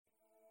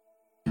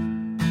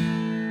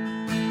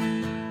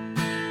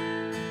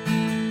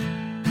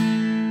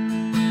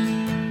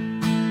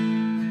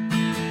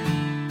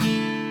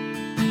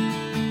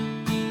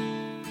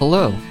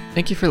Hello,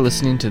 thank you for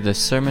listening to this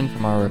sermon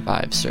from our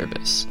Revive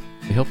service.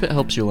 We hope it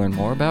helps you learn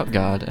more about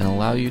God and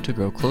allow you to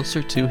grow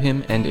closer to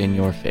Him and in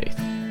your faith.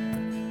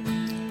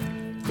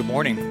 Good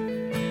morning.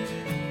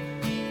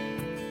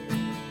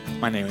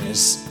 My name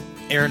is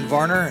Aaron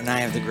Varner, and I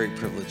have the great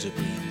privilege of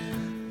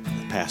being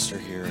the pastor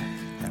here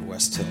at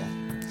West Hill.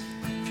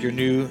 If you're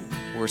new,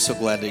 we're so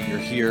glad that you're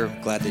here,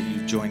 glad that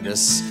you've joined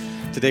us.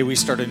 Today we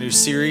start a new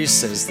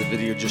series, as the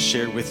video just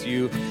shared with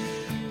you,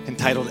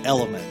 entitled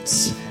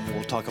Elements.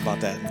 We'll talk about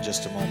that in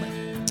just a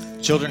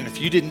moment. Children, if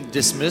you didn't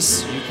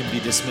dismiss, you can be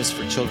dismissed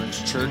for Children's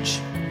Church.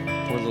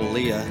 Poor little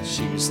Leah,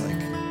 she was like,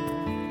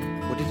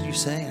 "What did you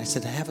say?" I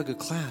said, "I have a good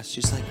class."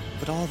 She's like,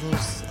 "But all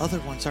those other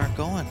ones aren't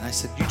going." I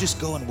said, "You just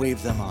go and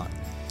wave them on."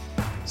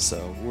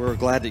 So we're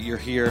glad that you're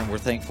here, and we're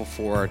thankful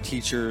for our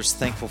teachers,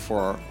 thankful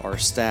for our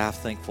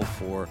staff, thankful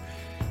for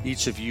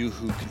each of you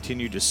who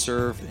continue to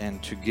serve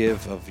and to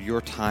give of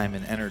your time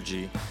and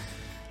energy.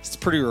 It's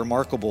pretty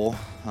remarkable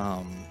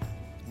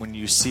when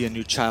you see a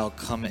new child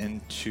come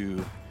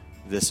into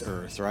this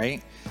earth,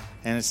 right?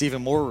 And it's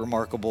even more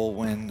remarkable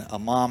when a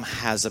mom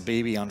has a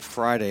baby on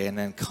Friday and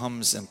then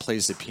comes and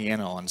plays the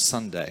piano on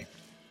Sunday.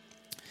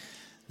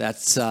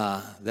 That's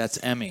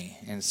Emmy,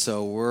 and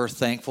so we're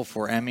thankful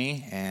for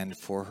Emmy and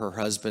for her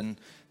husband,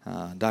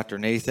 Dr.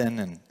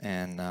 Nathan,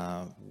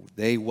 and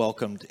they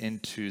welcomed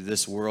into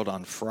this world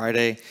on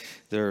Friday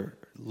their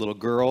little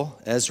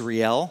girl,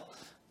 Ezriel.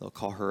 They'll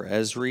call her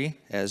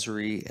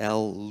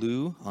Ezriel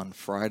Lou on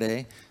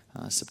Friday,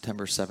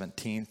 September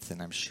 17th,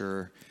 and I'm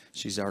sure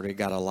she's already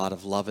got a lot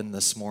of loving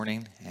this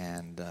morning,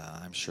 and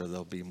I'm sure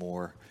there'll be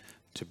more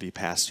to be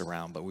passed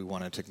around. But we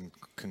wanted to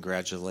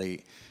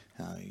congratulate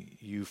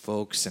you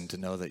folks and to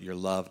know that you're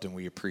loved, and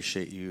we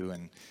appreciate you.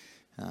 And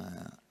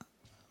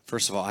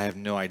first of all, I have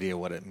no idea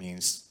what it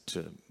means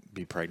to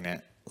be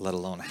pregnant, let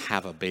alone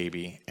have a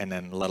baby, and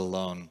then let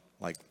alone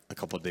like a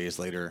couple of days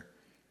later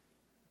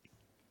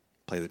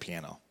play the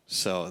piano.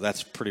 So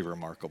that's pretty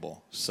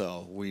remarkable.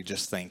 So we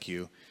just thank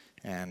you.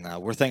 And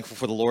we're thankful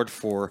for the Lord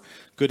for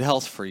good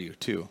health for you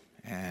too,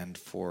 and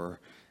for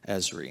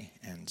Ezri.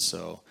 And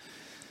so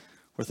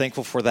we're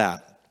thankful for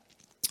that.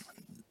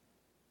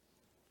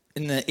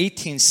 In the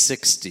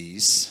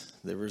 1860s,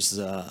 there was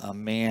a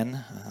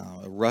man,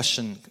 a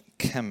Russian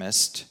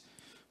chemist,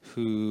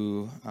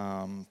 who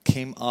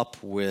came up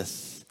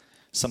with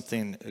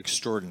something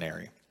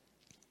extraordinary.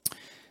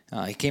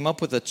 He came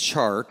up with a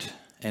chart,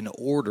 an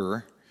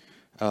order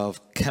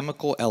of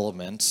chemical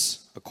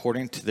elements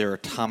according to their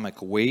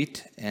atomic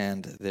weight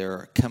and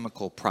their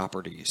chemical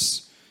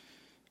properties.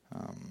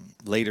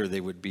 Later,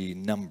 they would be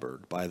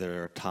numbered by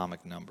their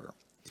atomic number.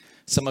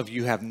 Some of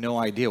you have no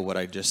idea what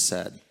I just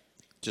said,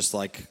 just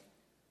like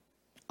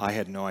I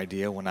had no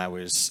idea when I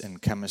was in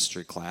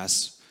chemistry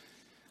class.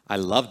 I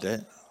loved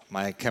it.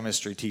 My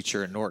chemistry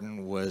teacher at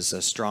Norton was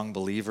a strong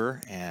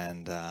believer,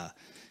 and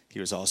he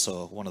was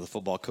also one of the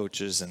football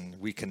coaches, and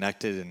we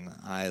connected, and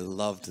I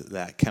loved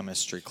that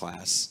chemistry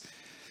class.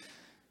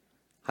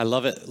 I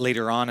love it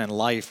later on in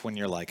life when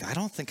you're like, I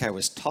don't think I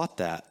was taught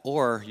that.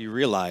 Or you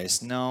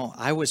realize, no,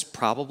 I was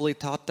probably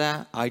taught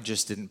that. I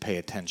just didn't pay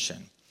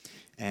attention.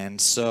 And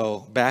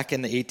so back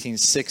in the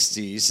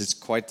 1860s, it's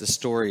quite the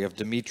story of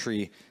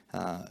Dmitri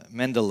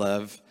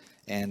Mendeleev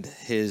and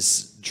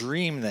his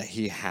dream that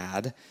he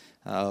had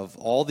of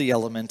all the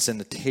elements in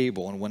the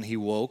table. And when he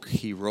woke,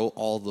 he wrote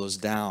all those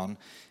down.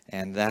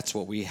 And that's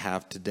what we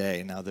have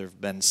today. Now, there have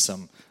been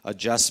some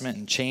adjustment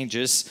and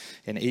changes.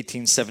 In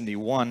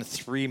 1871,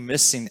 3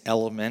 missing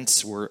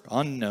elements were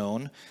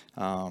unknown,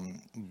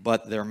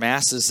 but their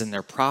masses and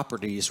their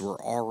properties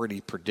were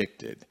already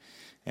predicted,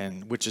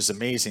 and which is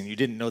amazing. You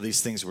didn't know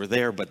these things were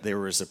there, but there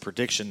was a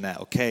prediction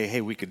that, okay,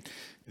 hey,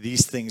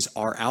 these things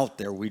are out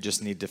there. We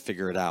just need to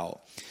figure it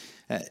out.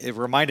 It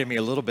reminded me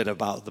a little bit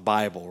about the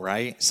Bible,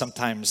 right?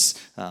 Sometimes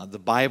the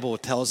Bible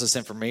tells us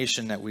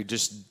information that we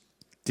just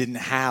didn't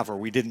have, or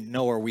we didn't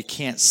know, or we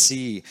can't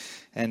see,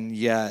 and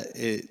yet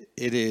it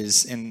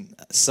is in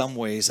some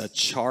ways a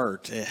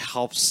chart. It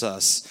helps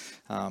us.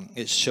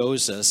 It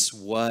shows us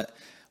what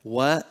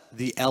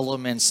the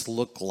elements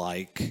look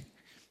like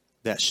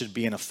that should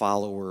be in a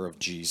follower of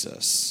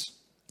Jesus.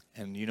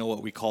 And you know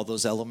what we call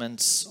those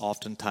elements?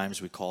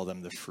 Oftentimes we call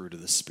them the fruit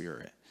of the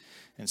Spirit.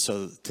 And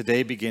so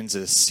today begins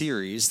a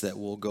series that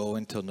will go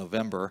until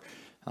November,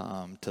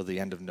 till the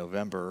end of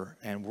November,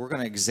 and we're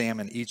going to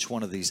examine each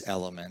one of these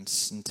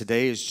elements. And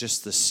today is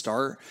just the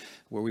start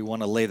where we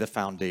want to lay the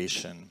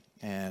foundation.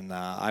 And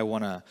I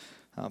want to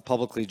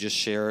publicly just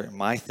share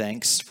my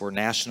thanks for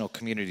National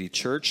Community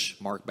Church.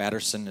 Mark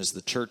Batterson is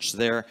the church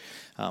there.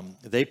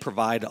 They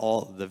provide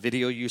all the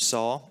video you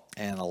saw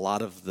and a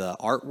lot of the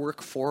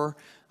artwork for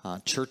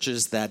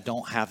churches that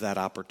don't have that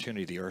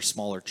opportunity, or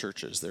smaller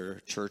churches. They're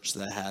a church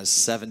that has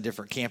 7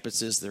 different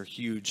campuses. They're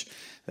huge.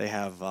 They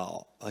have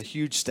a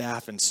huge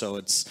staff, and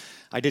so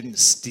I didn't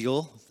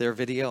steal their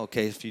video.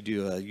 Okay, if you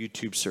do a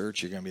YouTube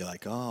search, you're going to be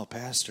like, oh,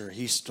 Pastor,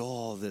 he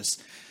stole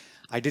this.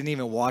 I didn't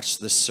even watch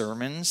the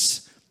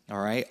sermons, all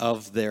right,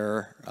 of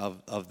their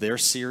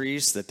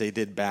series that they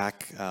did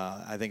back,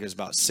 I think it was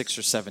about 6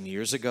 or 7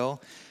 years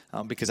ago.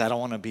 because I don't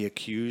want to be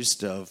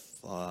accused of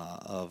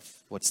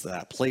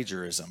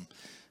plagiarism.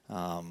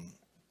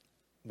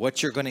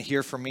 What you're going to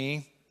hear from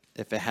me,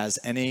 if it has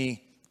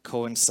any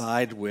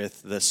coincide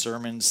with the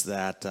sermons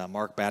that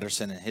Mark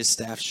Batterson and his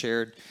staff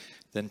shared,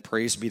 then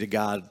praise be to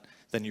God.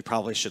 Then you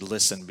probably should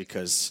listen,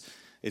 because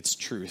it's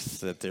truth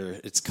that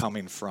it's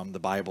coming from the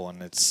Bible,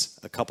 and it's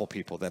a couple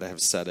people that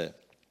have said it.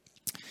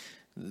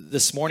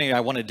 This morning I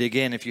want to dig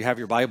in. If you have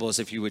your Bibles,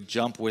 if you would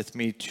jump with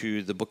me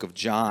to the book of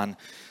John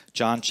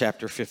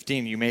chapter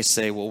 15. You may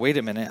say, well, wait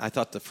a minute, I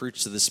thought the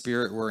fruits of the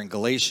Spirit were in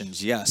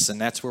Galatians. Yes,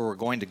 and that's where we're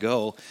going to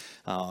go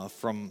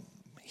from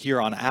here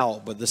on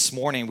out. But this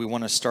morning we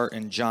want to start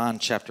in John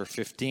chapter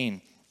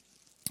 15.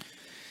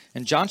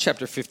 In John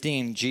chapter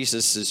 15,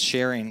 Jesus is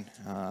sharing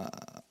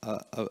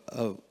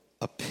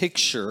a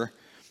picture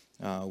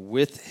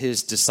with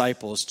his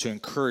disciples to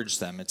encourage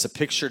them. It's a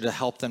picture to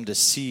help them to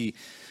see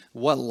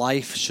what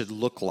life should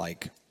look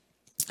like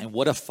and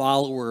what a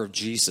follower of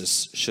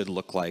Jesus should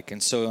look like.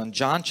 And so in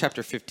John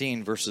chapter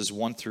 15, verses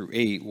 1 through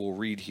 8, we'll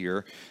read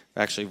here,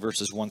 actually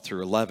verses 1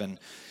 through 11.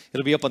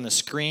 It'll be up on the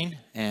screen,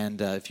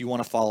 and if you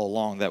want to follow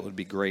along, that would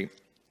be great.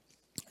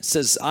 It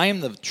says, I am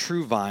the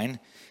true vine,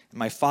 and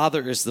my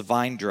Father is the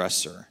vine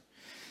dresser.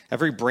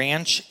 Every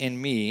branch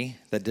in me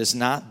that does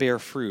not bear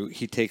fruit,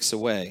 he takes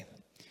away.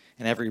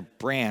 And every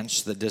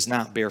branch that does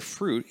not bear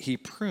fruit, he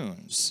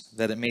prunes,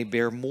 that it may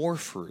bear more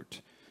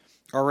fruit.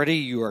 Already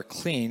you are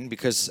clean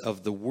because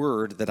of the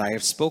word that I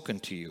have spoken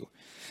to you.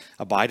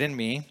 Abide in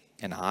me,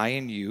 and I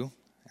in you,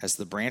 as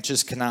the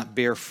branches cannot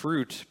bear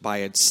fruit by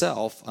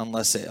itself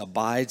unless it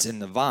abides in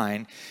the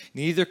vine,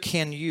 neither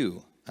can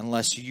you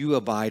unless you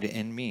abide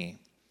in me.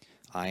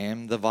 I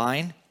am the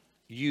vine,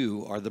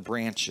 you are the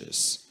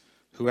branches.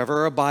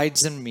 Whoever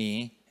abides in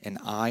me, and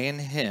I in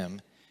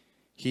him,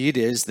 he it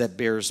is that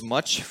bears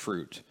much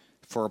fruit,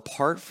 for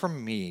apart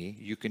from me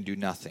you can do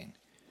nothing.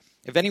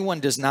 If anyone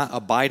does not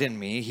abide in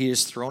me, he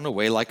is thrown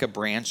away like a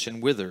branch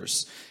and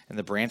withers, and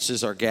the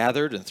branches are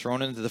gathered and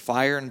thrown into the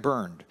fire and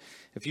burned.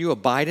 If you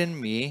abide in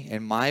me,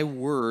 and my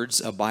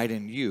words abide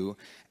in you,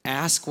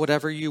 ask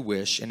whatever you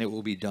wish, and it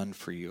will be done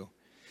for you.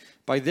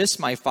 By this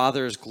my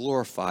Father is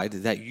glorified,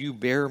 that you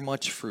bear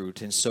much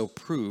fruit, and so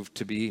prove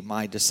to be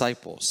my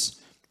disciples.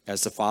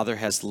 As the Father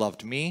has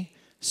loved me,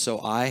 so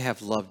I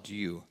have loved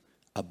you.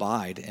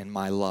 Abide in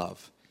my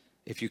love.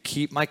 If you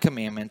keep my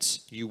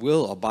commandments, you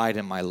will abide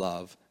in my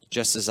love,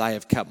 just as I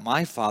have kept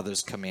my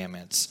Father's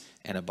commandments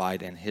and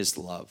abide in his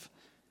love.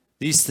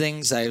 These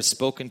things I have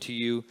spoken to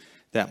you,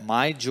 that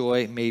my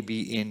joy may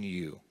be in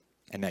you,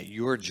 and that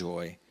your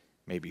joy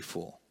may be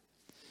full.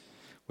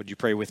 Would you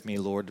pray with me,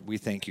 Lord? We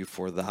thank you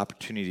for the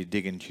opportunity to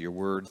dig into your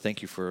word.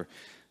 Thank you for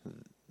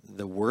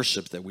the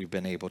worship that we've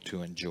been able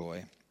to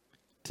enjoy,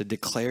 to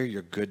declare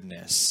your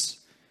goodness,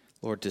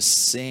 Lord, to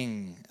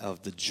sing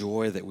of the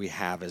joy that we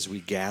have as we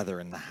gather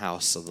in the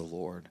house of the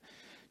Lord,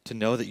 to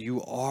know that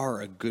you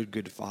are a good,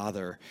 good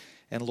Father.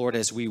 And Lord,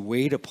 as we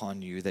wait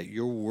upon you, that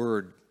your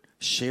word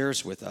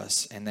shares with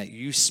us and that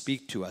you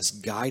speak to us,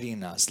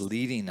 guiding us,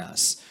 leading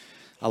us,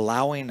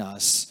 allowing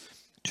us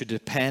to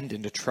depend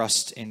and to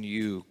trust in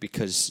you,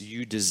 because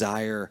you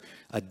desire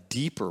a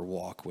deeper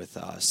walk with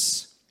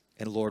us.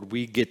 And Lord,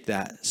 we get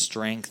that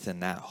strength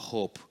and that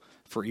hope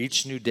for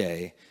each new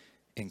day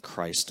in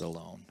Christ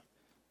alone.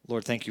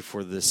 Lord, thank you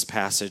for this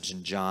passage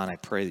in John. I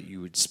pray that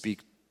you would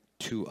speak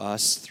to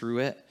us through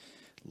it.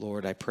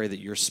 Lord, I pray that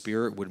your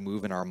Spirit would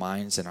move in our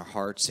minds and our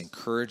hearts,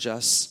 encourage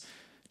us,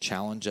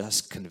 challenge us,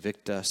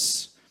 convict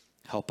us,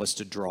 help us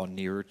to draw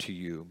nearer to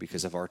you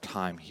because of our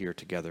time here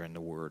together in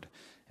the Word.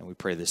 And we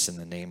pray this in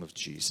the name of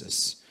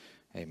Jesus.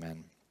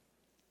 Amen.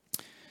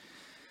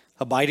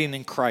 Abiding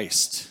in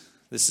Christ.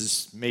 This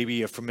is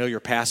maybe a familiar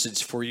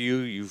passage for you.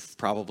 You've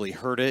probably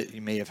heard it.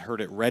 You may have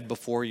heard it read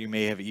before. You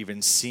may have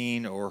even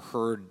seen or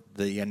heard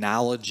the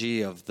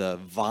analogy of the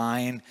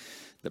vine,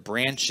 the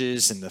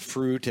branches and the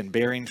fruit and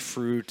bearing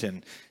fruit,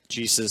 and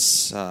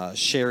Jesus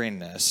sharing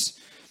this.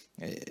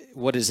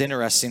 What is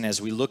interesting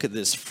as we look at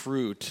this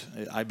fruit,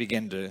 I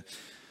begin to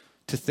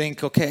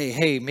think, okay,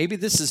 hey, maybe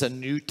this is a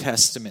New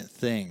Testament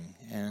thing.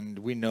 And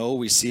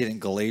we see it in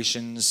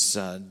Galatians.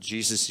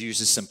 Jesus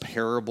uses some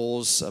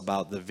parables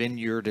about the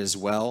vineyard as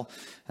well,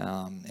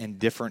 and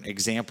different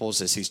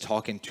examples as he's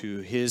talking to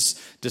his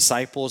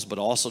disciples, but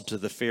also to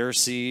the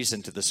Pharisees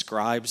and to the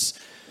scribes.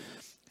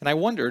 And I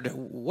wondered,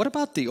 what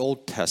about the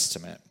Old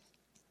Testament?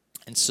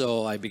 And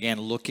so I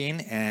began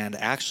looking, and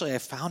actually I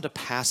found a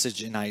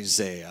passage in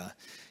Isaiah.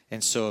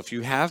 And so if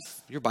you have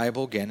your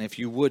Bible, again, if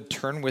you would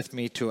turn with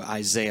me to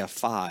Isaiah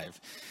 5.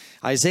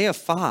 Isaiah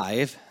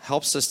 5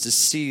 helps us to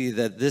see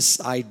that this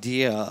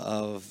idea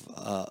of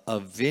a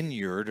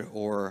vineyard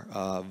or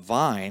a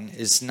vine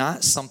is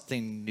not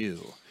something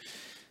new.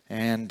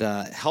 And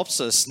helps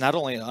us not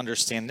only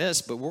understand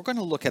this, but we're going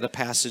to look at a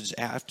passage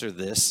after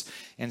this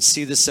and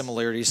see the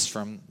similarities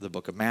from the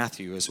book of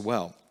Matthew as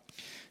well.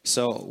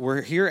 So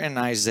we're here in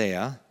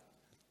Isaiah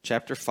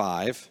chapter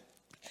 5.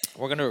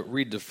 We're going to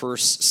read the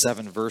first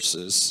 7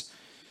 verses.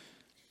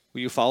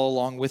 Will you follow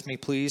along with me,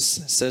 please?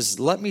 It says,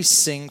 "Let me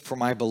sing for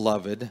my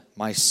beloved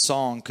my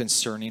song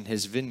concerning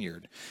his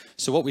vineyard."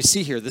 So what we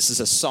see here, this is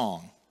a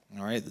song.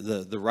 All right,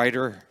 the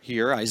writer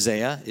here,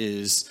 Isaiah,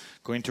 is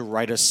going to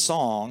write a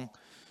song,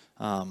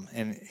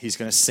 and he's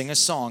going to sing a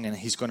song, and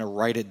he's going to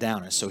write it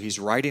down. And so he's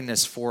writing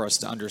this for us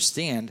to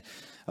understand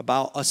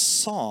about a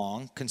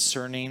song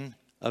concerning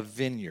a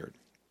vineyard.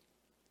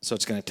 So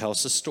it's going to tell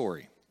us a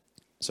story.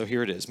 So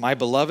here it is. "My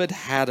beloved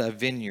had a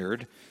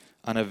vineyard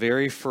on a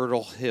very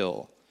fertile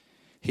hill.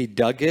 He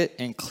dug it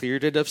and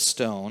cleared it of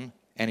stone,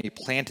 and he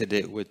planted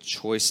it with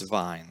choice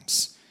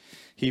vines.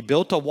 He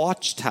built a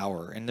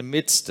watchtower in the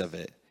midst of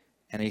it,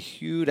 and he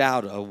hewed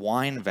out a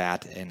wine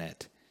vat in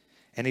it.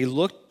 And he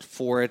looked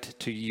for it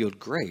to yield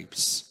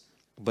grapes,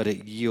 but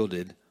it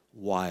yielded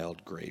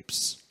wild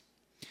grapes.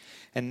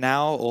 And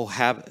now,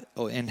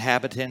 O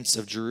inhabitants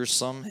of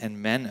Jerusalem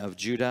and men of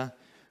Judah,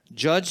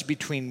 judge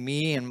between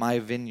me and my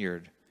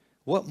vineyard.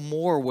 What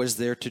more was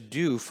there to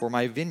do for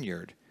my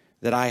vineyard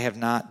that I have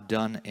not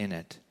done in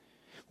it?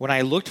 When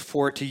I looked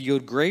for it to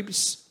yield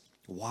grapes,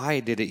 why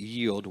did it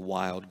yield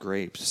wild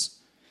grapes?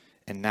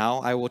 And now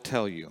I will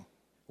tell you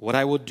what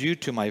I will do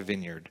to my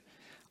vineyard.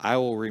 I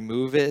will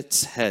remove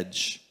its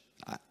hedge.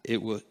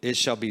 It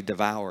shall be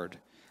devoured.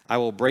 I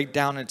will break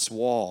down its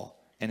wall,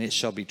 and it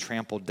shall be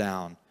trampled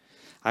down.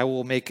 I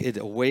will make it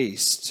a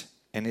waste,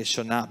 and it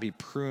shall not be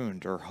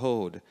pruned or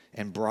hoed,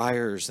 and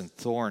briars and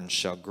thorns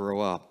shall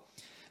grow up.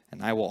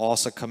 And I will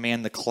also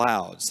command the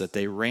clouds that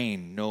they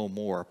rain no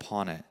more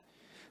upon it.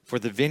 For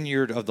the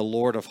vineyard of the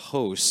Lord of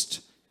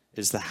hosts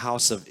is the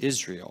house of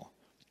Israel,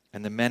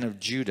 and the men of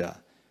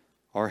Judah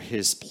are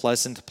his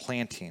pleasant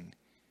planting.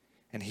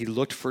 And he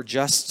looked for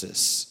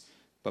justice,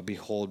 but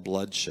behold,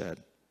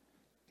 bloodshed.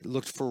 He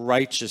looked for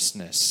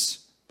righteousness,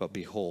 but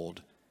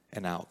behold,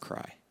 an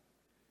outcry."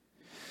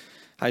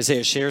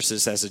 Isaiah shares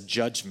this as a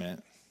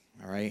judgment,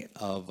 all right,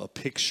 of a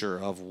picture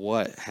of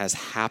what has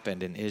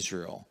happened in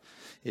Israel.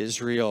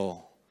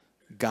 Israel,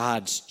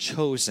 God's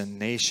chosen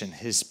nation,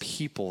 his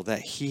people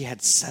that he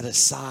had set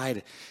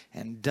aside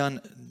and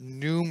done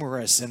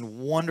numerous and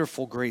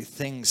wonderful great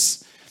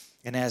things.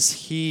 And as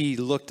he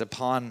looked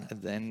upon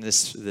in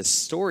this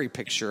story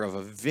picture of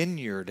a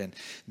vineyard and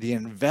the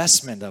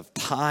investment of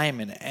time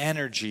and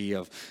energy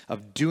of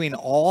doing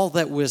all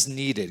that was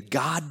needed,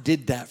 God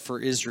did that for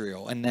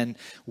Israel. And then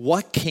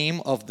what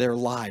came of their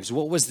lives?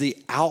 What was the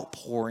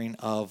outpouring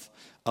of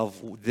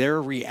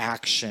their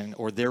reaction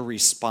or their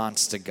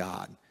response to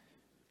God?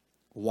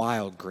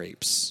 Wild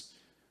grapes.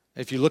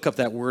 If you look up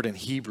that word in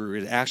Hebrew,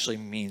 it actually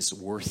means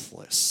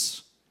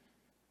worthless.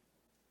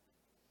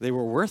 They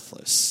were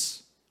worthless.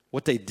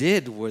 What they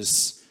did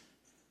was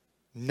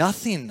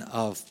nothing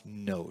of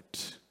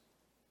note.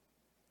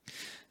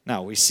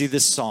 Now, we see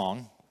this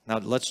song. Now,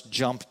 let's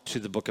jump to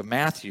the book of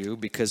Matthew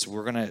because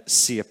we're going to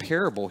see a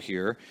parable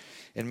here.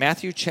 In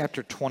Matthew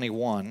chapter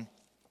 21,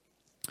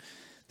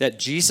 that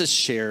Jesus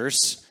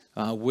shares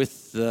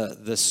with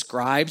the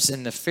scribes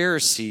and the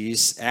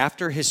Pharisees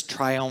after his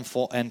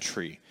triumphal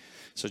entry.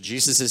 So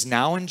Jesus is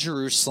now in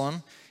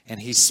Jerusalem,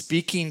 and he's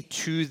speaking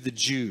to the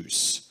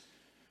Jews,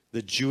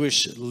 the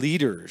Jewish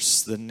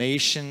leaders, the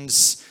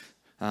nation's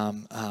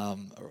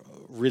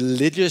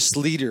religious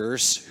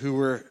leaders who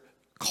were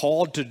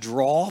called to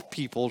draw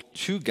people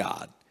to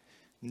God.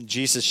 And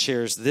Jesus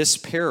shares this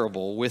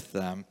parable with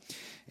them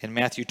in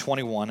Matthew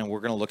 21, and we're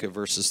going to look at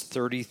verses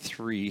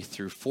 33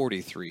 through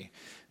 43.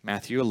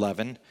 Matthew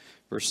 11,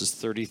 verses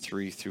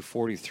 33 through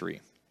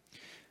 43.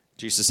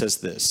 Jesus says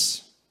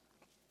this,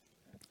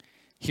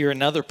 "Hear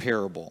another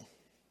parable.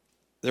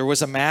 There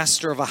was a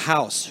master of a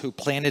house who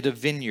planted a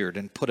vineyard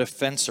and put a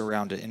fence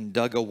around it and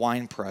dug a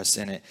winepress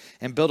in it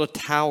and built a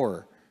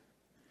tower."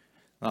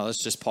 Now,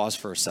 let's just pause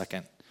for a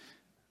second.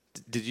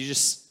 Did you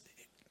just,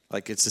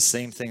 it's the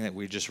same thing that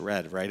we just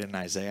read, right, in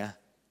Isaiah?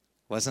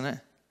 Wasn't it?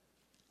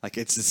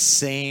 It's the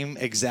same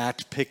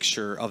exact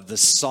picture of the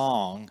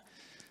song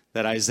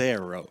that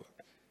Isaiah wrote.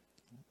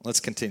 Let's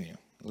continue.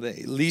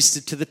 They leased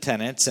it to the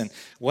tenants and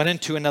went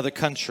into another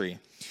country.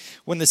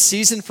 When the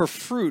season for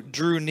fruit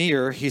drew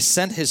near, he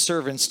sent his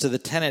servants to the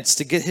tenants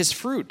to get his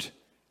fruit.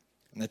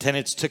 And the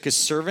tenants took his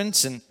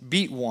servants and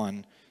beat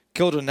one,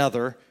 killed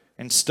another,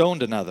 and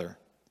stoned another.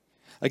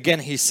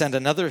 Again, he sent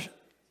another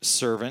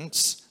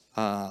servants,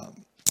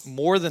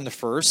 more than the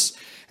first,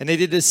 and they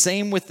did the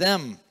same with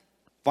them.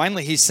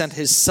 Finally, he sent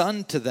his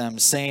son to them,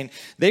 saying,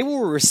 "They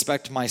will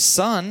respect my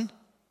son."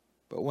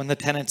 But when the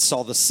tenants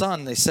saw the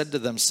son, they said to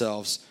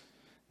themselves,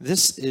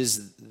 "This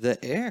is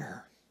the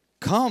heir.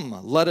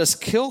 Come, let us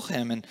kill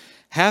him and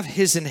have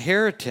his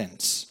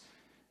inheritance."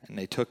 And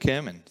they took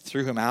him and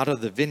threw him out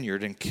of the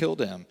vineyard and killed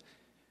him.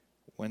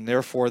 When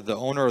therefore the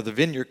owner of the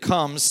vineyard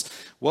comes,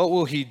 what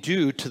will he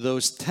do to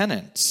those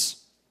tenants?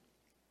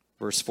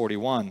 Verse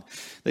 41,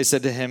 they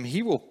said to him,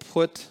 "He will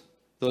put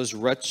the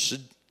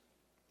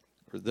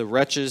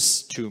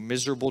wretches to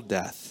miserable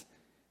death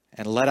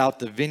and let out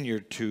the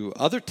vineyard to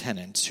other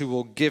tenants who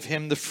will give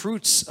him the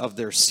fruits of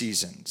their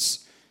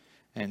seasons."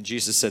 And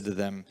Jesus said to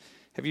them,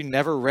 "Have you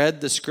never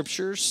read the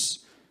scriptures?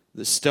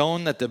 The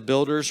stone that the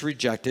builders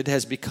rejected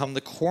has become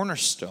the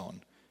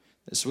cornerstone.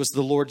 This was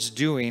the Lord's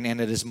doing,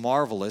 and it is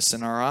marvelous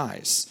in our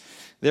eyes.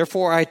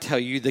 Therefore, I tell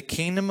you, the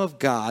kingdom of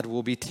God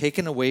will be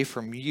taken away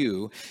from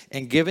you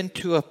and given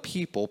to a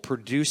people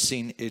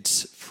producing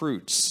its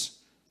fruits.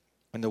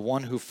 And the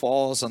one who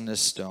falls on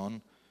this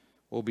stone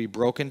will be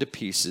broken to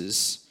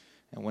pieces,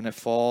 and when it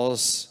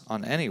falls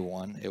on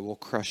anyone, it will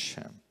crush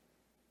him."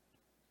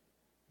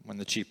 When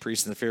the chief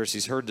priests and the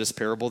Pharisees heard this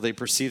parable, they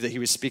perceived that he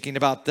was speaking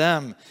about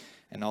them.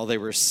 And while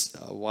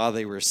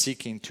they were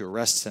seeking to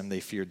arrest him, they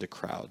feared the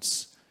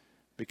crowds,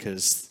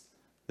 because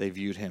they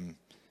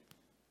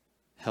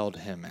held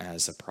him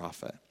as a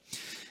prophet.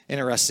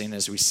 Interesting,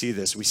 as we see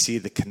this, we see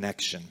the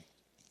connection.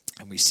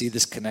 And we see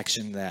this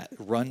connection that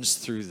runs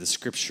through the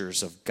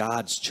scriptures of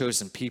God's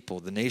chosen people,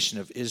 the nation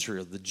of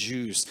Israel, the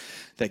Jews,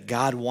 that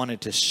God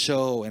wanted to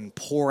show and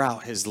pour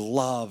out his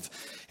love,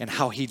 and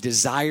how he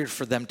desired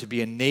for them to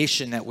be a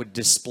nation that would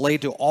display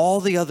to all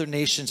the other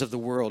nations of the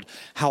world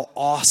how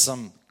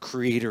awesome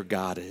Creator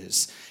God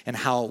is, and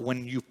how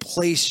when you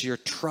place your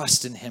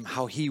trust in him,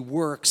 how he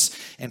works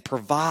and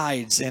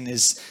provides and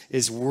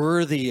is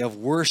worthy of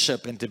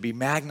worship and to be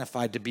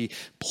magnified, to be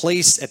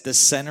placed at the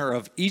center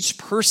of each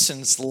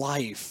person's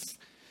life.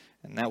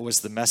 And that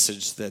was the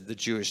message that the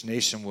Jewish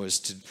nation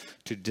was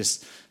to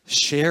just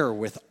share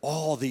with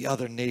all the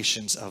other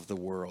nations of the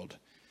world.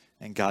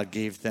 And God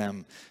gave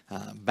them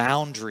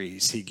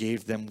boundaries. He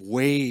gave them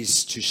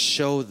ways to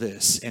show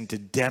this and to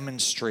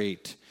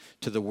demonstrate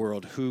to the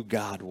world who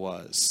God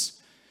was.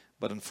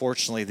 But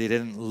unfortunately, they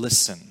didn't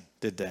listen,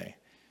 did they?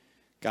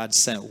 God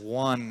sent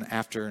one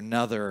after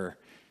another.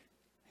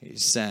 He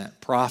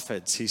sent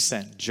prophets. He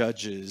sent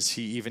judges.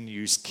 He even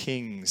used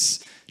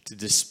kings to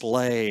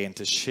display and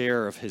to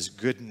share of his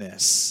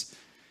goodness.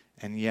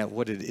 And yet,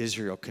 what did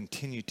Israel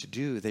continue to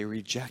do? They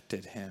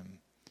rejected him.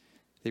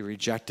 They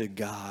rejected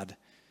God.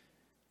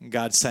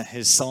 God sent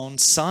his own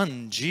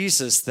son,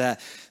 Jesus,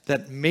 that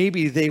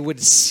maybe they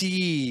would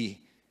see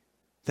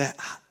that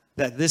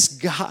this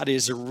God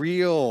is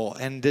real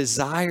and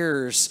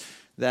desires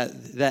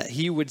that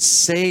he would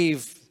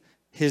save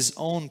his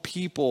own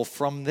people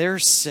from their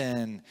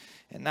sin,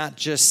 and not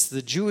just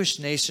the Jewish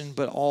nation,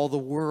 but all the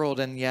world.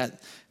 And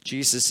yet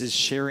Jesus is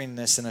sharing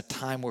this in a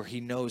time where he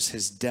knows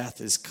his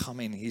death is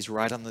coming. He's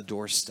right on the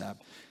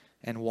doorstep.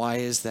 And why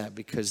is that?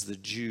 Because the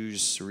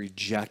Jews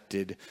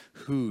rejected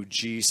who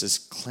Jesus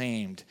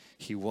claimed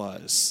he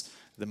was,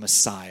 the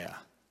Messiah,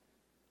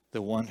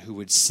 the one who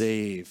would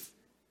save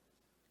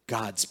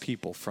God's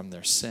people from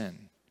their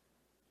sin.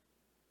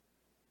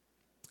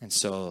 And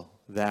so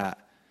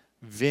that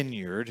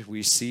vineyard,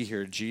 we see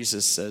here,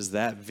 Jesus says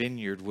that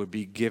vineyard would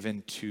be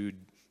given to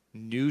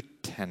new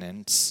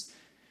tenants,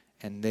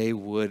 and they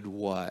would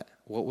what?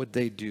 What would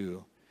they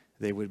do?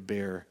 They would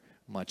bear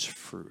much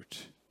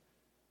fruit.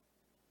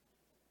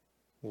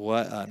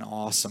 What an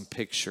awesome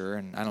picture.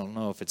 And I don't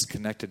know if it's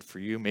connected for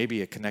you.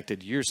 Maybe it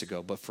connected years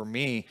ago, but for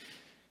me,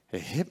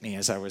 it hit me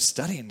as I was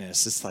studying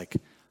this. It's like,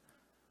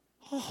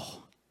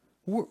 oh,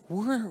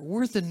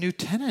 we're the new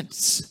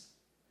tenants.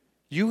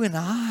 You and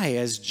I,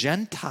 as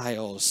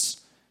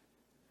Gentiles,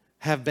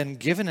 have been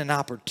given an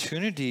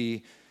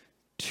opportunity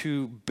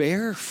to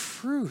bear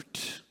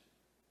fruit.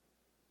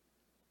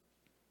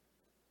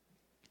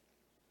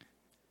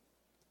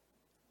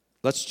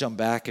 Let's jump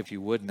back, if you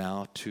would,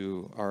 now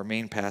to our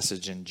main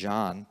passage in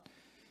John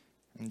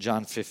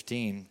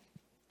 15.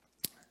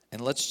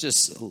 And let's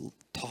just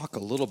talk a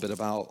little bit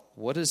about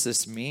what does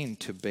this mean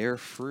to bear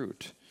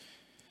fruit.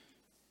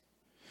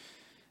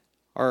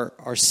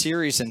 Our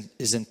series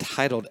is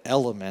entitled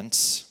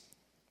Elements.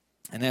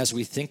 And as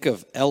we think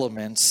of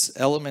elements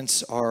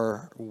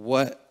are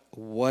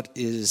what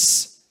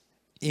is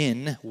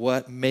in,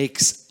 what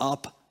makes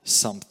up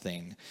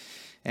something.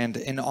 And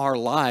in our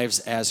lives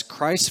as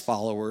Christ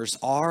followers,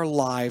 our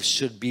lives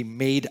should be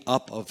made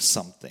up of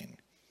something.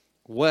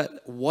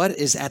 What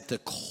is at the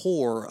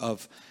core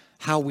of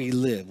how we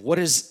live? What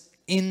is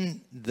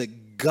in the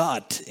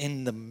gut,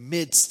 in the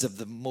midst of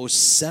the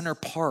most center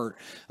part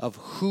of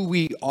who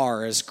we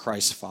are as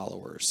Christ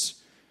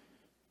followers?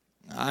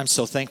 I'm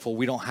so thankful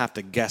we don't have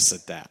to guess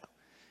at that.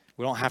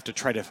 We don't have to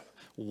try to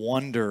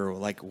wonder,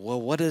 like,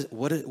 well, what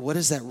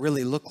does that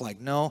really look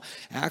like? No,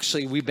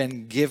 actually, we've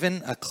been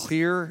given a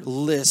clear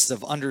list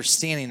of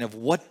understanding of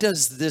what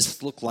does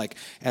this look like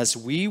as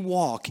we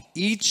walk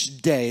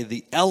each day,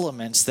 the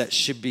elements that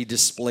should be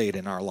displayed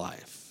in our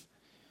life.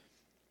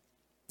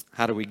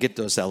 How do we get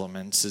those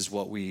elements is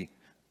what we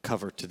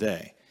cover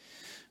today.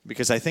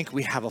 Because I think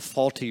we have a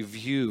faulty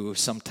view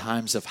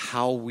sometimes of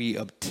how we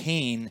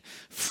obtain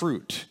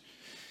fruit.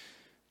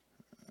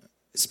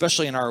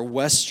 Especially in our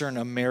Western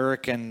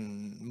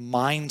American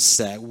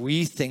mindset,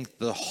 we think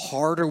the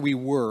harder we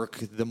work,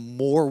 the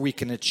more we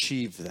can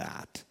achieve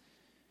that.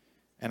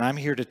 And I'm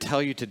here to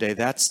tell you today,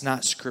 that's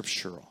not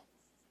scriptural.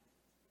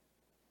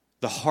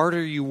 The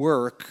harder you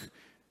work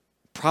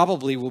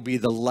probably will be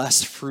the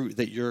less fruit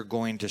that you're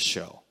going to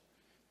show.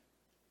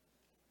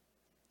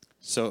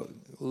 So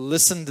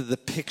listen to the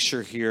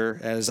picture here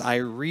as I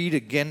read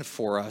again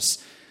for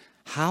us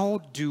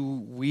How do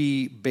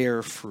we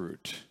bear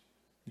fruit?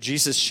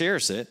 Jesus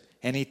shares it,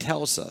 and he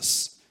tells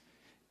us.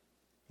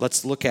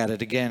 Let's look at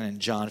it again in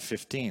John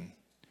 15.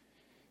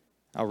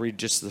 I'll read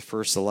just the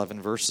first 11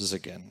 verses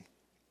again.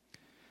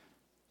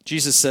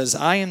 Jesus says,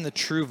 I am the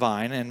true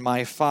vine, and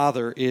my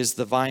Father is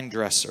the vine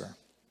dresser.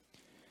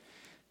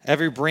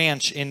 Every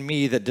branch in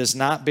me that does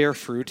not bear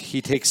fruit,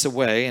 he takes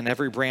away, and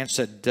every branch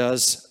that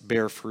does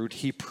bear fruit,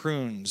 he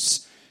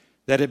prunes,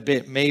 that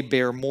it may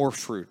bear more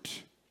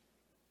fruit.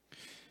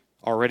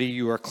 Already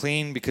you are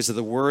clean because of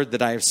the word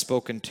that I have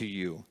spoken to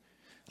you.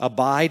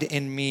 Abide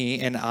in me,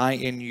 and I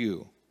in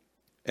you.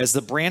 As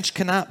the branch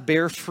cannot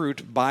bear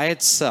fruit by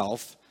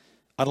itself,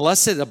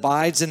 unless it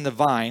abides in the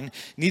vine,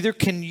 neither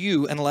can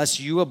you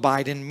unless you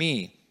abide in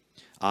me.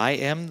 I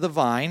am the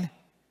vine,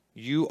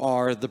 you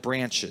are the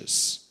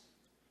branches.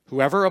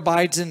 Whoever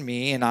abides in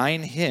me and I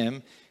in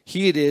him,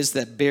 he it is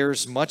that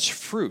bears much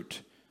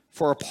fruit.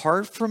 For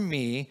apart from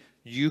me,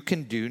 you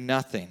can do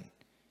nothing.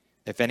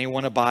 If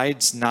anyone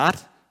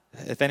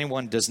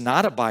does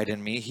not abide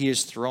in me, he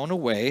is thrown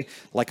away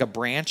like a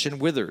branch and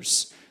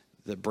withers.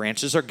 The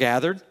branches are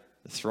gathered,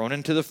 thrown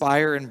into the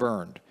fire and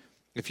burned.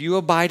 If you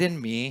abide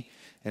in me,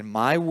 and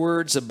my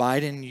words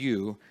abide in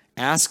you,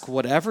 ask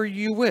whatever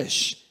you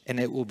wish, and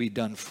it will be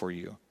done for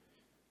you.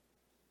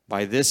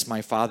 By this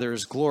my Father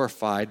is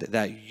glorified,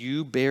 that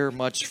you bear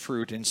much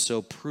fruit, and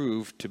so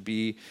prove to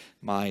be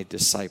my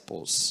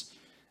disciples.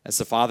 As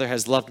the Father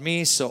has loved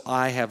me, so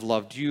I have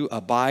loved you.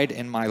 Abide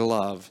in my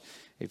love.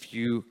 If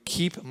you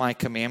keep my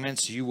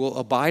commandments, you will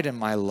abide in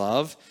my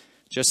love,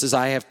 just as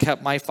I have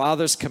kept my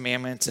Father's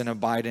commandments and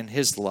abide in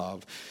his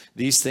love.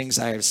 These things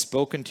I have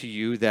spoken to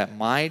you, that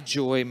my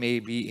joy may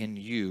be in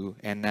you,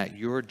 and that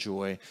your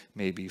joy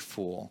may be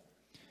full.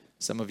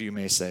 Some of you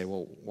may say,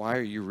 well, why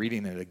are you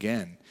reading it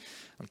again?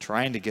 I'm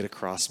trying to get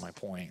across my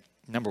point.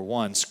 Number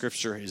one,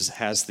 Scripture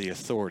has the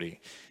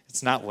authority.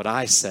 It's not what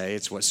I say,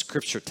 it's what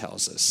Scripture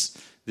tells us.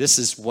 This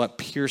is what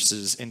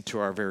pierces into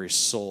our very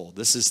soul.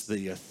 This is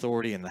the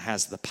authority and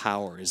has the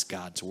power is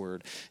God's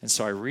word. And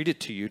so I read it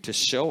to you to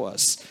show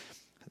us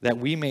that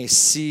we may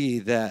see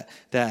that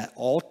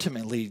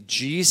ultimately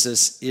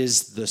Jesus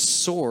is the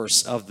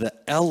source of the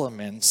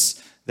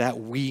elements that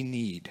we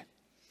need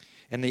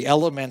and the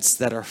elements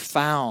that are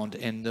found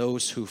in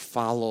those who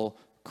follow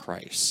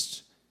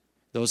Christ.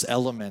 Those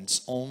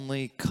elements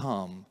only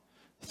come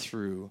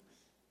through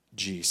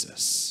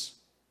Jesus.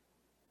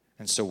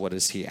 And so what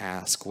does he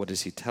ask? What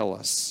does he tell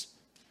us?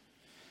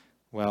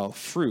 Well,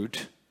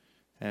 fruit,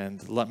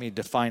 and let me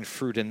define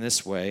fruit in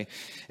this way,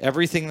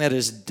 everything that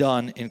is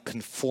done in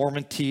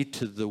conformity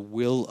to the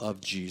will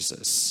of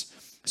Jesus.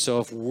 So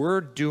if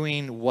we're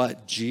doing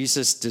what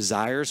Jesus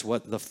desires,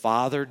 what the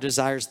Father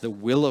desires, the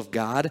will of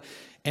God,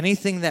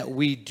 anything that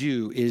we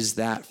do is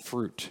that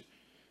fruit.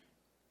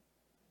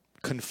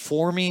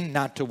 Conforming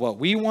not to what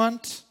we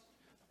want,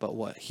 but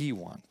what he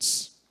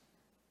wants.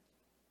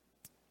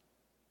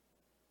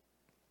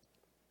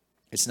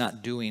 It's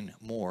not doing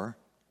more.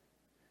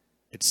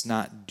 It's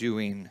not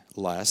doing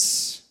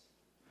less.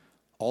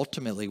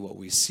 Ultimately, what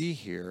we see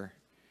here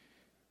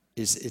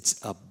is it's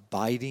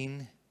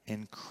abiding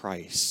in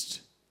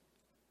Christ.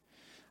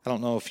 I don't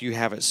know if you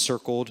have it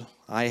circled.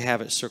 I have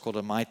it circled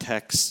in my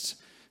text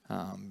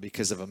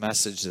because of a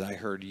message that I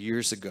heard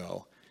years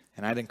ago.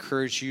 And I'd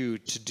encourage you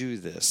to do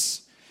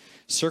this.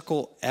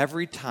 Circle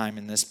every time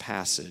in this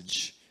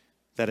passage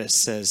that it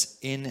says,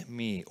 in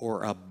me,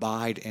 or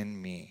abide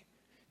in me.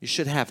 You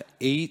should have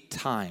 8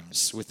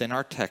 times within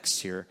our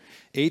text here,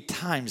 8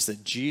 times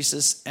that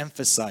Jesus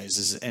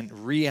emphasizes and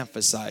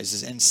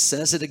reemphasizes and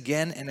says it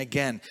again and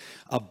again.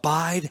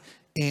 Abide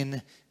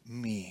in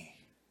me.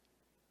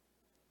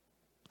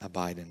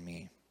 Abide in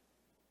me.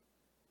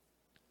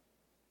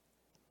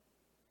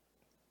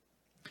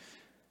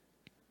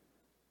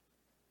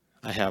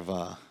 I have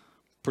a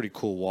pretty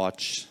cool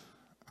watch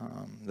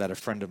that a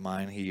friend of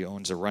mine, he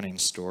owns a running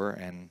store,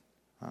 and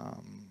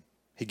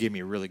he gave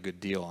me a really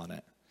good deal on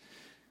it.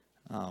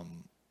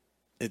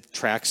 It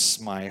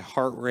tracks my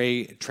heart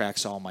rate, it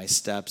tracks all my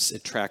steps,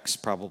 it tracks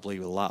probably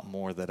a lot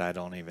more that I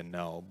don't even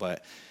know,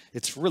 but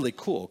it's really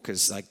cool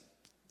because like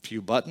a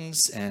few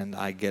buttons and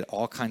I get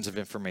all kinds of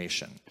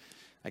information.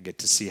 I get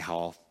to see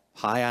how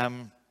high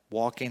I'm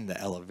walking,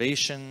 the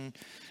elevation,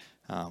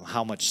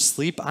 how much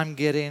sleep I'm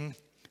getting.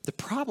 The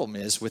problem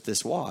is with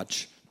this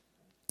watch,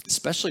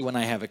 especially when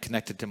I have it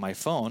connected to my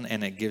phone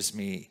and it gives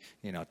me,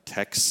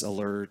 text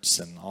alerts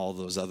and all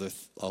those other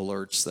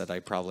alerts that I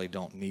probably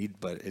don't need,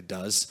 but it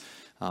does,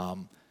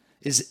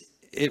 is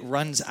it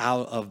runs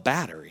out of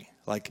battery.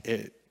 Like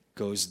it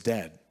goes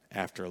dead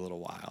after a little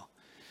while.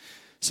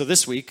 So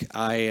this week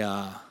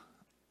I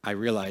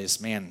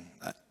realized, man,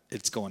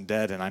 it's going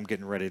dead and I'm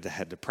getting ready to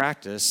head to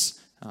practice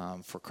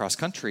for cross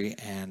country.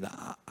 And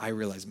I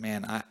realized,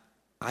 man,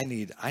 I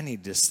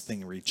need this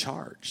thing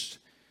recharged.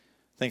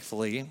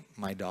 Thankfully,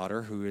 my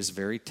daughter, who is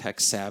very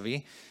tech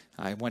savvy,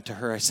 I went to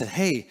her. I said,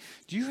 hey,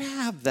 do you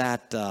have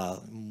that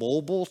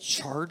mobile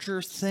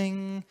charger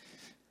thing?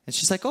 And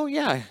she's like, oh,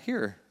 yeah,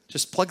 here.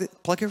 Just plug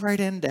it right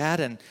in,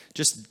 Dad, and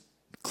just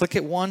Click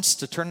it once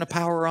to turn the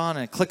power on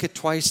and click it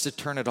twice to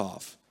turn it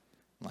off.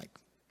 I'm like,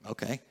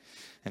 okay.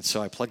 And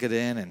so I plug it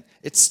in and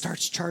it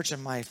starts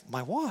charging my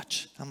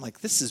watch. I'm like,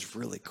 this is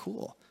really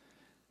cool.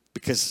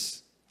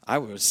 Because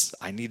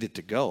I needed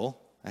to go.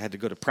 I had to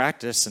go to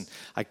practice and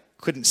I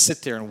couldn't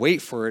sit there and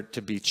wait for it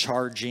to be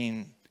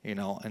charging,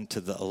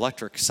 into the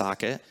electric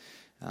socket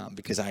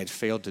because I had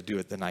failed to do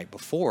it the night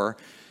before.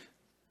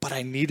 But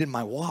I needed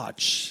my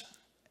watch.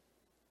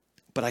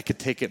 But I could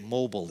take it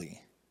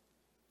mobilely.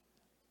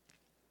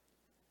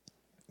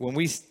 When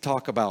we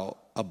talk about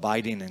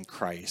abiding in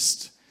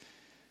Christ,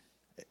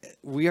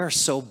 we are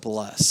so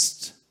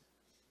blessed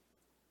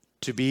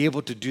to be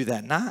able to do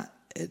that.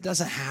 It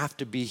doesn't have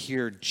to be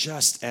here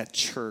just at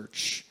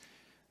church.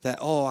 That,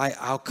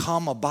 I'll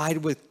come abide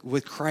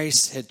with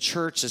Christ at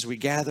church as we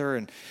gather,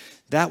 and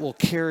that will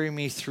carry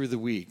me through the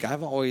week.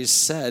 I've always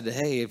said,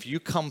 hey, if you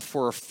come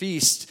for a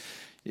feast,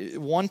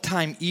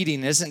 one-time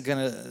eating isn't going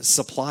to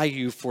supply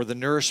you for the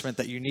nourishment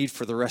that you need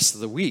for the rest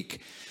of the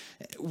week.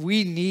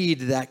 We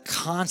need that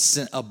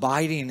constant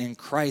abiding in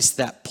Christ,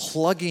 that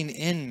plugging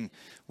in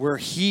where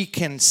he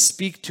can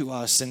speak to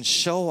us and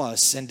show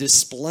us and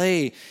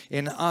display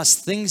in us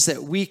things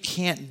that we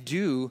can't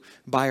do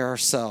by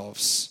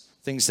ourselves,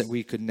 things that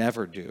we could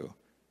never do.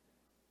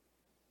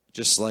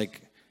 Just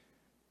like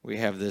we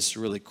have this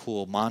really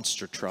cool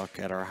monster truck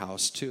at our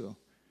house too.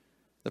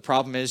 The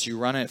problem is you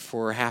run it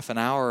for half an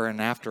hour,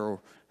 and after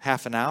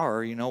half an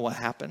hour, you know what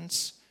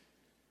happens?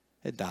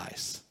 It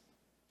dies.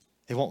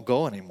 It won't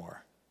go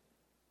anymore.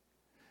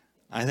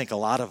 I think a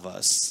lot of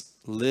us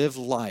live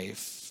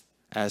life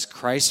as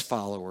Christ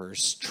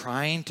followers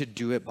trying to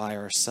do it by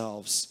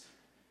ourselves.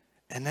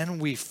 And then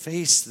we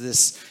face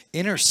this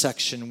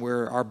intersection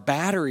where our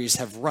batteries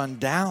have run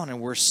down and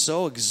we're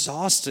so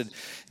exhausted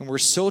and we're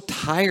so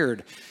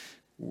tired.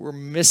 We're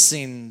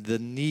missing the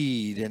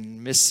need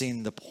and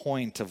missing the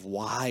point of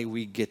why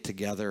we get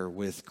together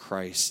with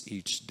Christ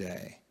each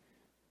day.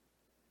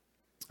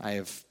 I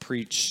have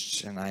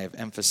preached and I have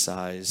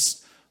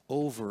emphasized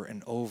over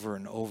and over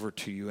and over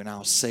to you, and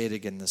I'll say it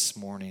again this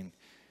morning.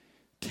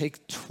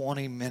 Take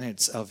 20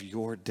 minutes of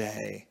your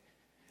day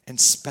and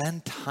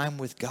spend time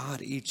with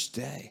God each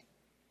day.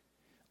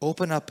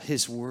 Open up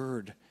his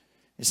word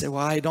and say,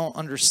 well, I don't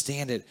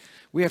understand it.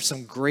 We have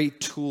some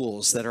great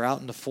tools that are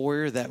out in the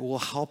foyer that will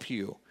help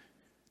you.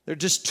 They're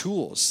just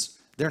tools.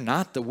 They're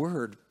not the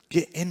word.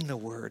 Get in the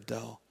word,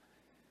 though.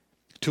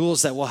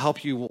 Tools that will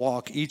help you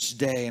walk each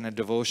day in a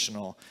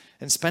devotional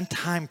and spend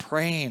time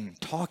praying,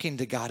 talking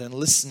to God, and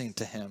listening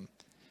to him.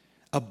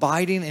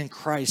 Abiding in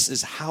Christ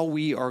is how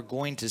we are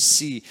going to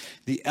see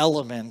the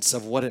elements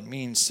of what it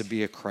means to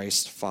be a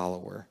Christ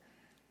follower.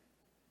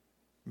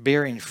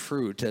 Bearing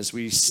fruit, as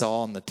we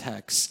saw in the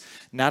text,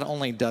 not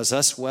only does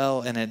us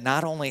well, and it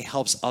not only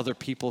helps other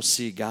people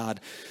see God,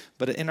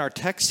 but in our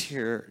text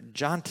here,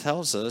 John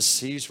tells us,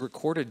 he's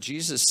recorded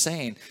Jesus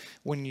saying,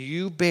 when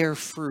you bear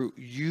fruit,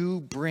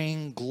 you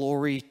bring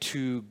glory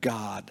to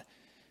God.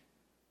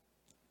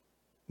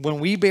 When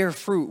we bear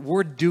fruit,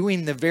 we're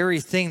doing the very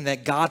thing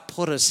that God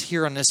put us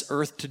here on this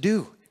earth to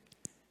do.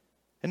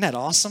 Isn't that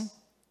awesome?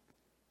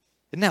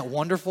 Isn't that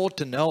wonderful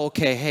to know,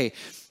 okay, hey,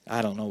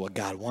 I don't know what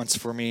God wants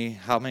for me.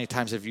 How many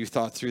times have you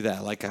thought through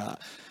that? Like, I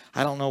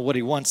don't know what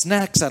he wants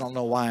next. I don't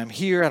know why I'm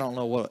here. I don't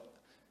know what.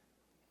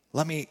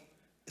 Let me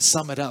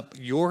sum it up.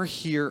 You're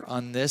here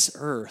on this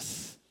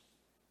earth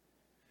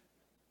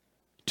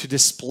to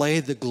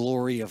display the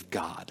glory of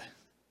God,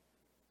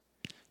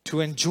 to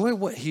enjoy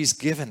what he's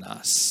given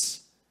us.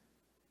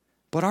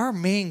 But our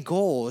main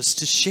goal is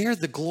to share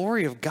the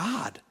glory of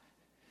God,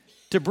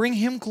 to bring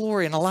him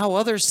glory and allow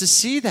others to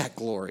see that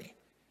glory.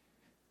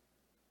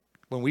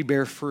 When we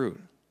bear fruit,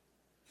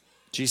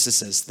 Jesus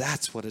says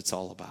that's what it's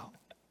all about.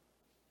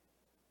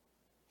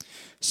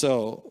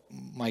 So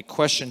my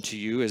question to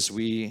you as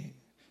we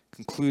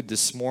conclude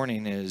this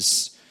morning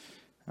is,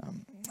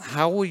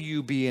 how will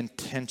you be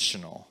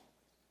intentional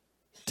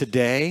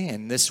today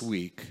and this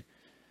week?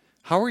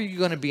 How are you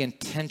going to be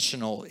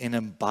intentional in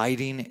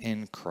abiding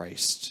in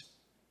Christ,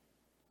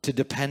 to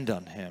depend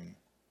on him,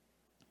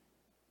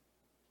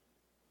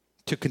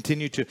 to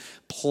continue to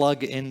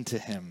plug into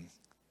him?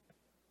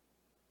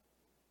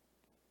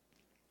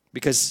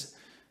 Because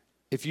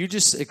if you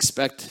just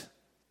expect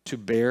to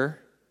bear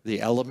the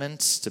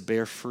elements, to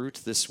bear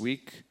fruit this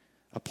week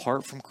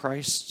apart from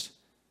Christ,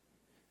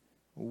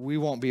 we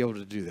won't be able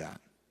to do that.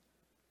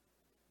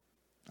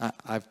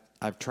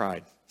 I've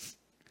tried,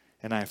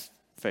 and I've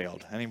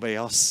failed. Anybody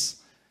else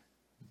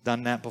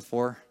done that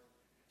before?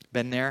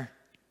 Been there?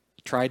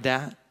 Tried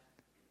that?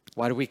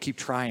 Why do we keep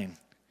trying?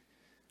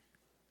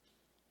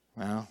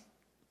 Well,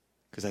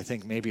 because I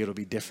think maybe it'll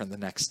be different the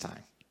next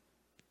time.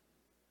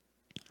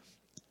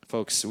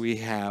 Folks, we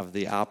have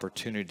the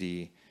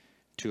opportunity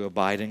to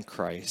abide in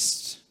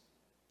Christ.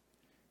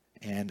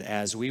 And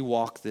as we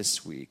walk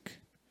this week,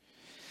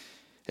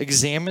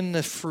 examine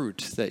the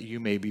fruit that you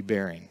may be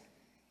bearing.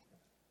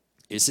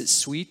 Is it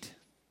sweet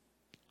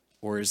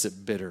or is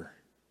it bitter?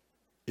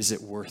 Is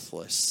it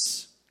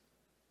worthless?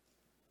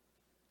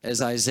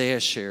 As Isaiah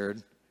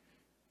shared,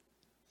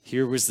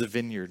 here was the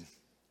vineyard.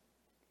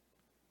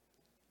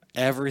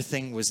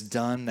 Everything was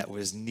done that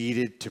was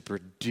needed to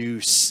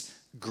produce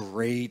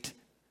great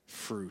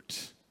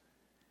fruit.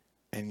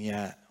 And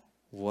yet,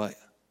 what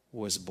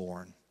was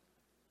born?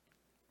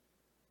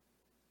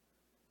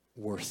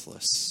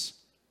 Worthless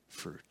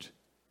fruit.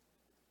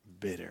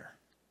 Bitter.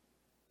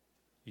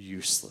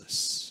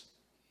 Useless.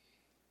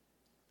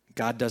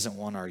 God doesn't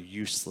want our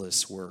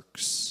useless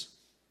works.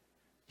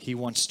 He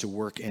wants to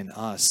work in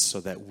us so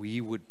that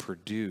we would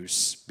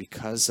produce,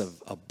 because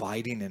of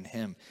abiding in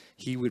him,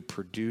 he would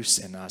produce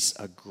in us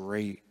a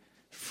great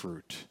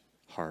fruit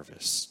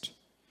harvest.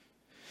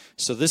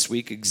 So this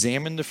week,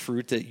 examine the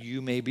fruit that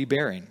you may be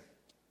bearing.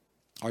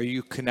 Are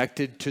you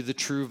connected to the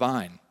true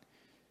vine?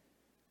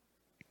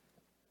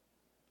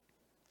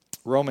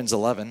 Romans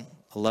 11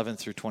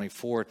 through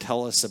 24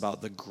 tell us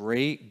about the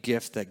great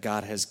gift that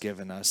God has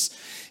given us.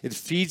 It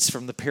feeds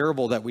from the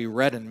parable that we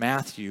read in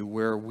Matthew,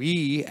 where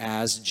we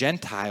as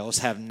Gentiles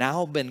have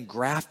now been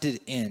grafted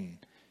in.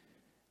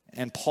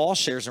 And Paul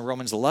shares in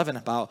Romans 11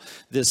 about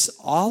this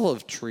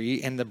olive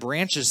tree and the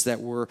branches that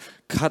were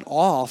cut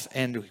off,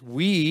 and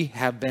we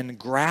have been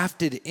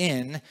grafted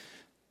in.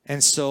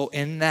 And so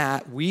in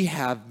that, we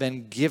have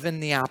been given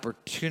the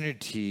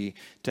opportunity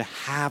to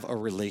have a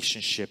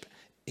relationship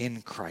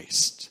in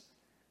Christ.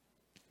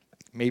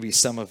 Maybe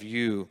some of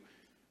you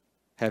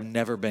have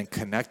never been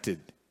connected,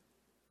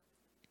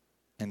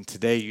 and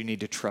today you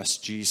need to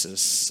trust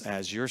Jesus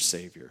as your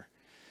Savior.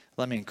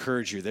 Let me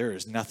encourage you, there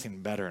is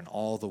nothing better in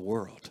all the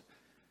world.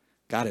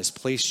 God has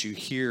placed you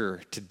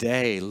here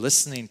today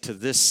listening to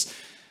this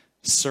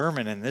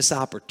sermon and this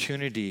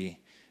opportunity,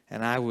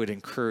 and I would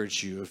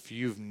encourage you, if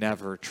you've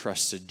never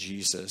trusted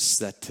Jesus,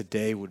 that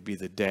today would be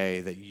the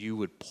day that you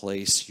would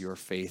place your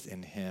faith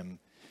in him,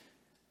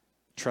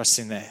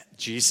 trusting that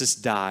Jesus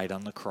died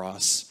on the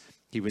cross,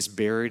 he was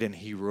buried, and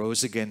he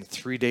rose again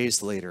 3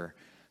 days later,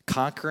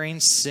 conquering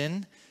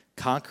sin,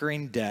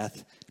 conquering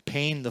death,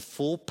 paying the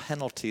full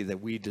penalty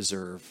that we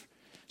deserve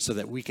so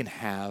that we can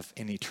have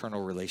an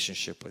eternal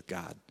relationship with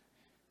God.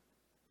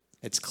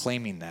 It's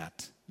claiming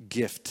that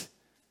gift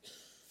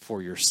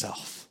for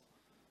yourself.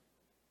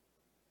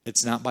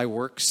 It's not by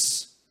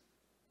works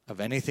of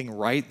anything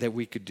right that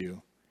we could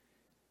do.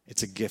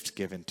 It's a gift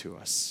given to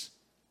us.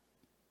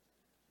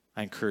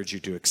 I encourage you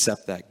to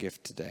accept that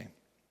gift today.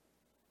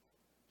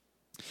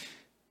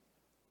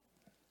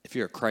 If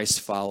you're a Christ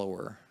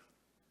follower,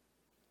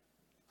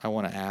 I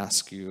want to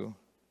ask you,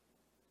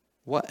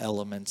 what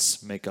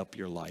elements make up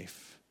your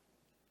life?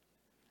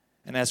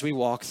 And as we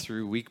walk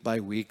through week by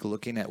week,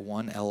 looking at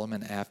one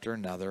element after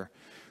another,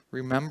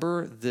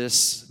 remember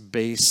this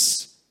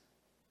base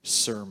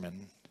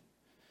sermon.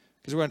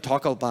 Because we're going to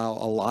talk about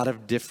a lot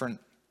of different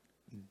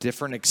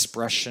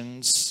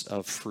expressions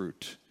of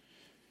fruit,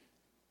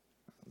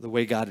 the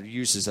way God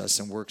uses us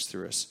and works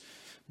through us.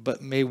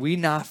 But may we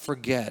not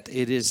forget,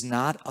 it is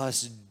not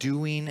us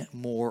doing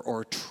more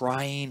or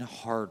trying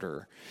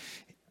harder.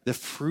 The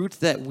fruit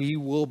that we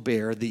will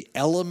bear, the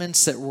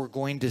elements that we're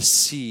going to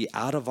see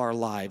out of our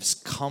lives,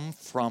 come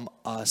from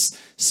us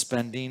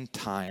spending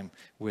time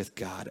with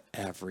God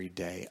every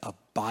day,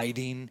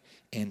 abiding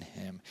in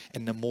him.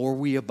 And the more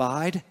we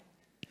abide,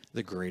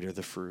 the greater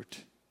the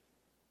fruit.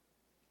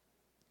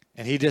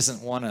 And he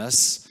doesn't want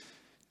us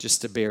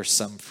just to bear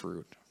some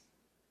fruit.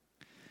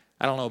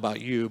 I don't know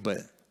about you, but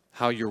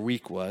how your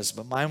week was,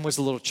 but mine was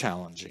a little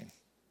challenging.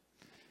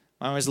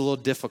 Mine was a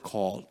little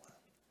difficult.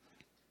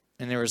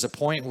 And there was a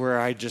point where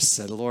I just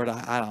said, Lord,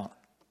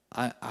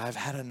 I've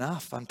had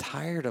enough. I'm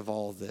tired of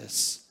all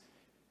this.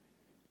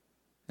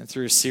 And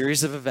through a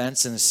series of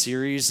events and a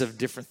series of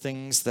different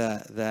things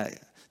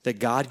that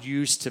God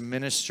used to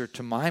minister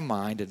to my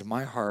mind and to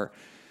my heart,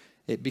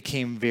 it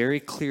became very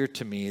clear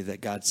to me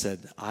that God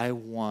said, I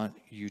want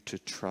you to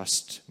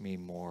trust me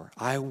more.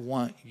 I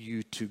want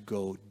you to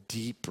go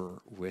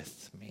deeper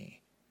with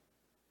me.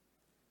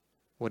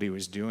 What he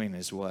was doing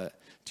is what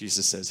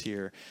Jesus says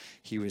here.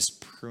 He was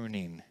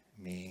pruning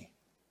me.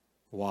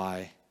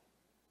 Why?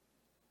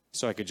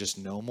 So I could just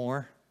know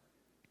more?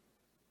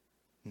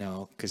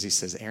 No, because he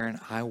says, Aaron,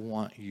 I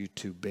want you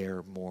to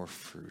bear more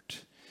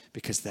fruit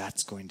because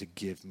that's going to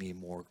give me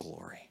more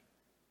glory.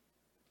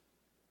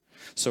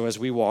 So as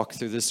we walk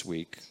through this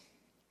week,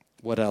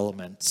 what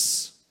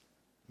elements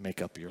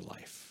make up your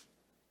life?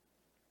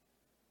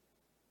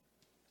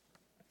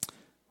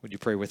 Would you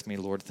pray with me,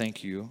 Lord?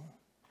 Thank you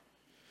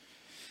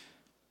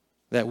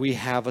that we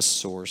have a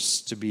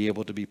source to be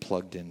able to be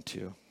plugged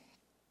into,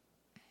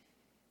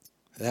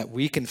 that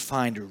we can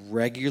find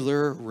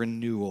regular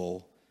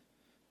renewal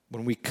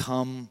when we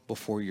come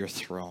before your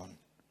throne,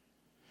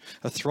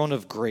 a throne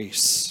of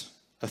grace,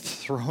 a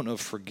throne of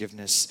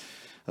forgiveness,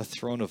 a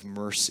throne of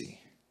mercy.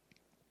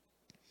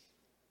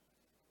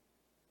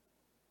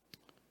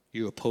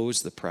 You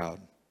oppose the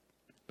proud,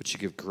 but you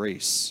give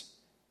grace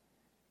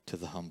to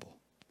the humble.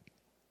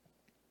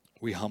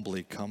 We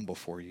humbly come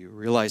before you,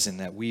 realizing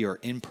that we are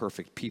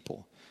imperfect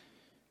people,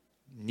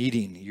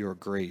 needing your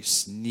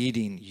grace,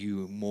 needing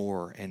you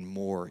more and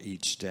more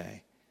each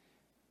day.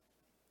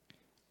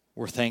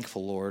 We're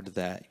thankful, Lord,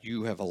 that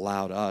you have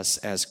allowed us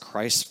as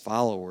Christ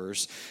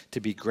followers to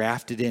be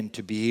grafted in,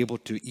 to be able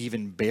to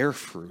even bear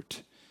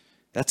fruit.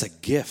 That's a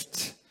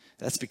gift.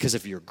 That's because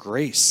of your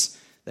grace,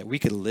 that we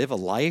could live a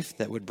life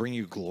that would bring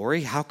you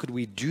glory. How could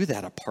we do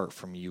that apart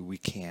from you? We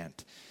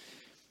can't.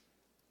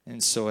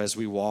 And so as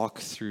we walk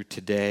through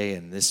today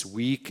and this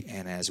week,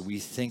 and as we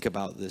think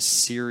about this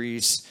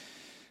series,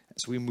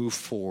 as we move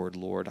forward,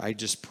 Lord, I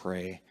just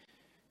pray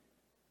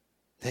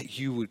that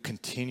you would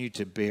continue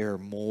to bear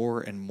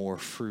more and more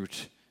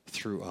fruit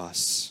through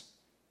us.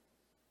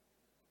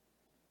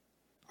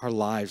 Our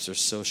lives are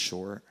so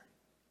short.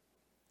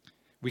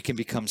 We can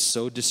become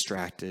so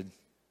distracted.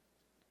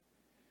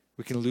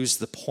 We can lose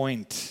the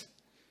point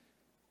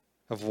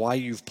of why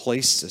you've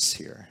placed us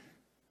here.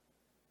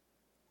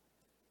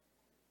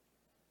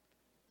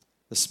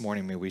 This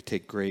morning, may we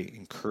take great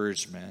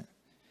encouragement,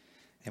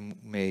 and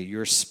may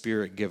your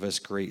Spirit give us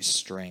great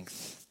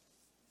strength.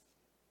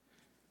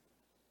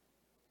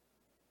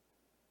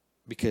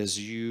 Because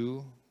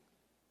you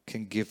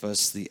can give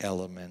us the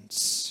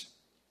elements,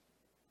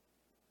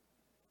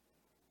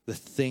 the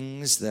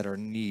things that are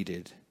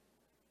needed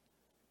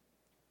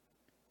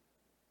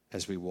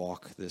as we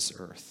walk this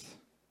earth.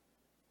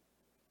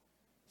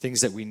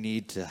 Things that we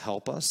need to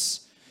help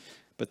us,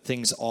 but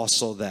things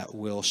also that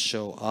will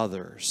show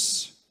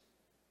others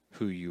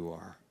who you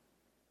are.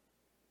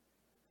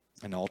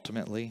 And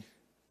ultimately,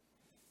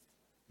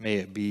 may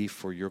it be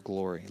for your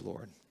glory,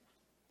 Lord.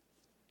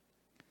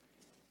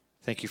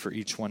 Thank you for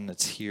each one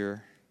that's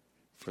here,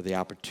 for the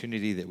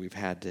opportunity that we've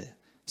had to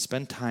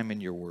spend time in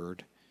your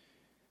word.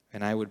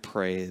 And I would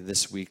pray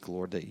this week,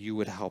 Lord, that you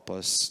would help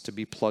us to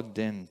be plugged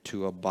in,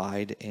 to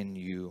abide in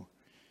you,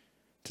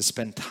 to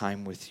spend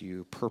time with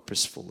you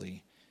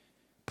purposefully,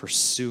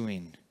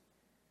 pursuing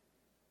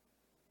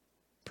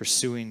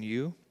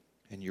you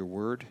and your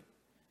word.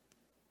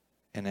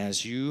 And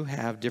as you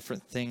have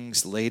different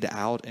things laid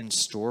out in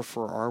store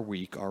for our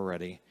week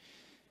already,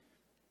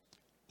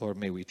 Lord,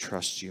 may we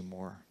trust you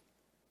more.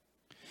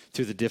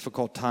 Through the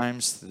difficult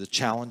times, through the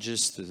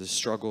challenges, through the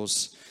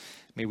struggles,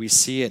 may we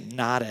see it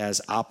not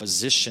as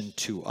opposition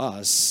to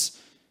us,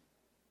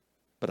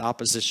 but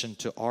opposition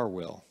to our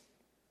will.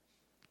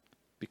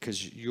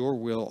 Because your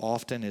will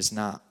often is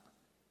not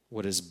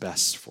what is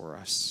best for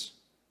us.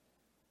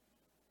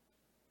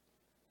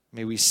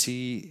 May we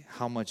see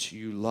how much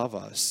you love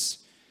us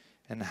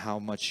and how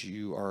much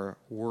you are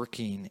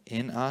working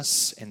in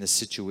us and the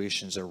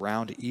situations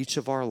around each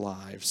of our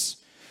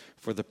lives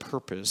for the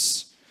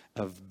purpose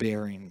of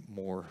bearing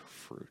more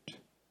fruit.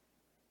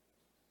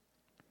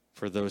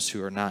 For those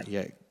who are not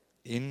yet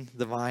in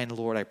the vine,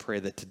 Lord, I pray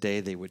that today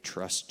they would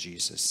trust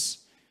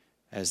Jesus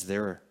as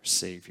their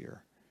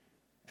Savior,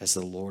 as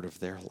the Lord of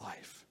their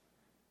life.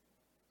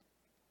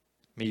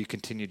 May you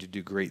continue to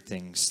do great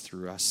things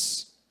through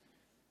us.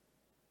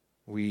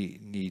 We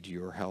need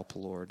your help,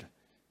 Lord.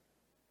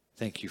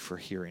 Thank you for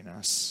hearing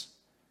us.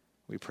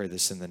 We pray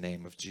this in the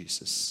name of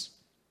Jesus.